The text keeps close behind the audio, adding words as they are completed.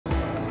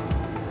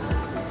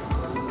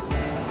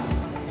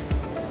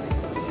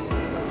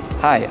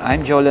Hi,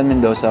 I'm Joelan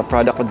Mendoza,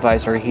 Product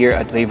Advisor here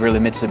at Waverley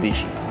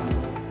Mitsubishi.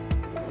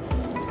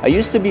 I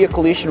used to be a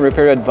collision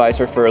repair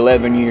advisor for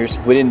 11 years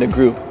within the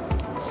group.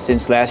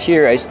 Since last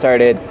year, I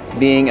started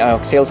being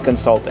a sales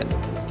consultant.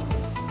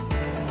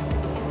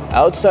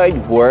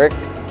 Outside work,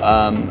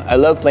 I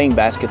love playing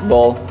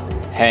basketball,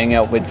 hanging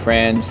out with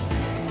friends,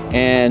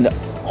 and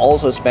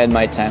also spend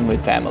my time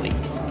with families.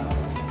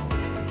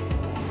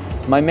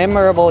 My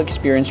memorable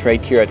experience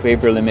right here at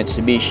Waverley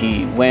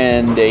Mitsubishi,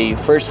 when they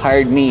first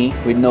hired me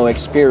with no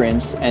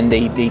experience and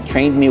they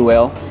trained me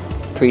well,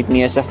 treat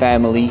me as a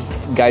family,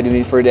 guided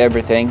me for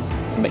everything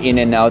from in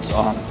and outs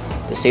on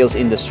the sales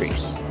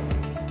industries.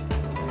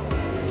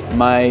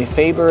 My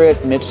favorite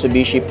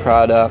Mitsubishi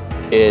product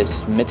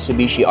is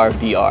Mitsubishi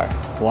RVR.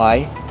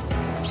 Why?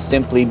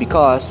 Simply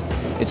because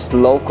it's the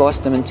low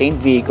cost to maintain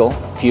vehicle,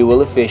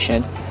 fuel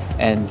efficient,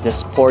 and the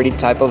sporty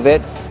type of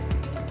it.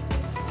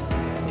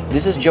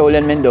 This is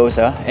Joelan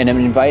Mendoza, and I'm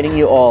inviting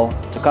you all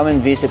to come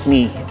and visit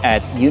me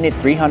at Unit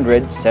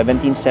 300,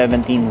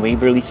 1717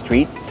 Waverley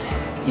Street.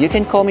 You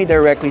can call me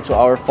directly to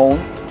our phone,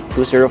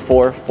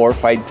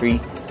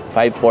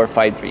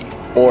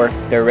 204-453-5453, or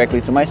directly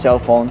to my cell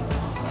phone,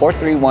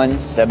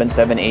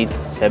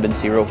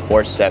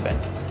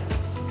 431-778-7047.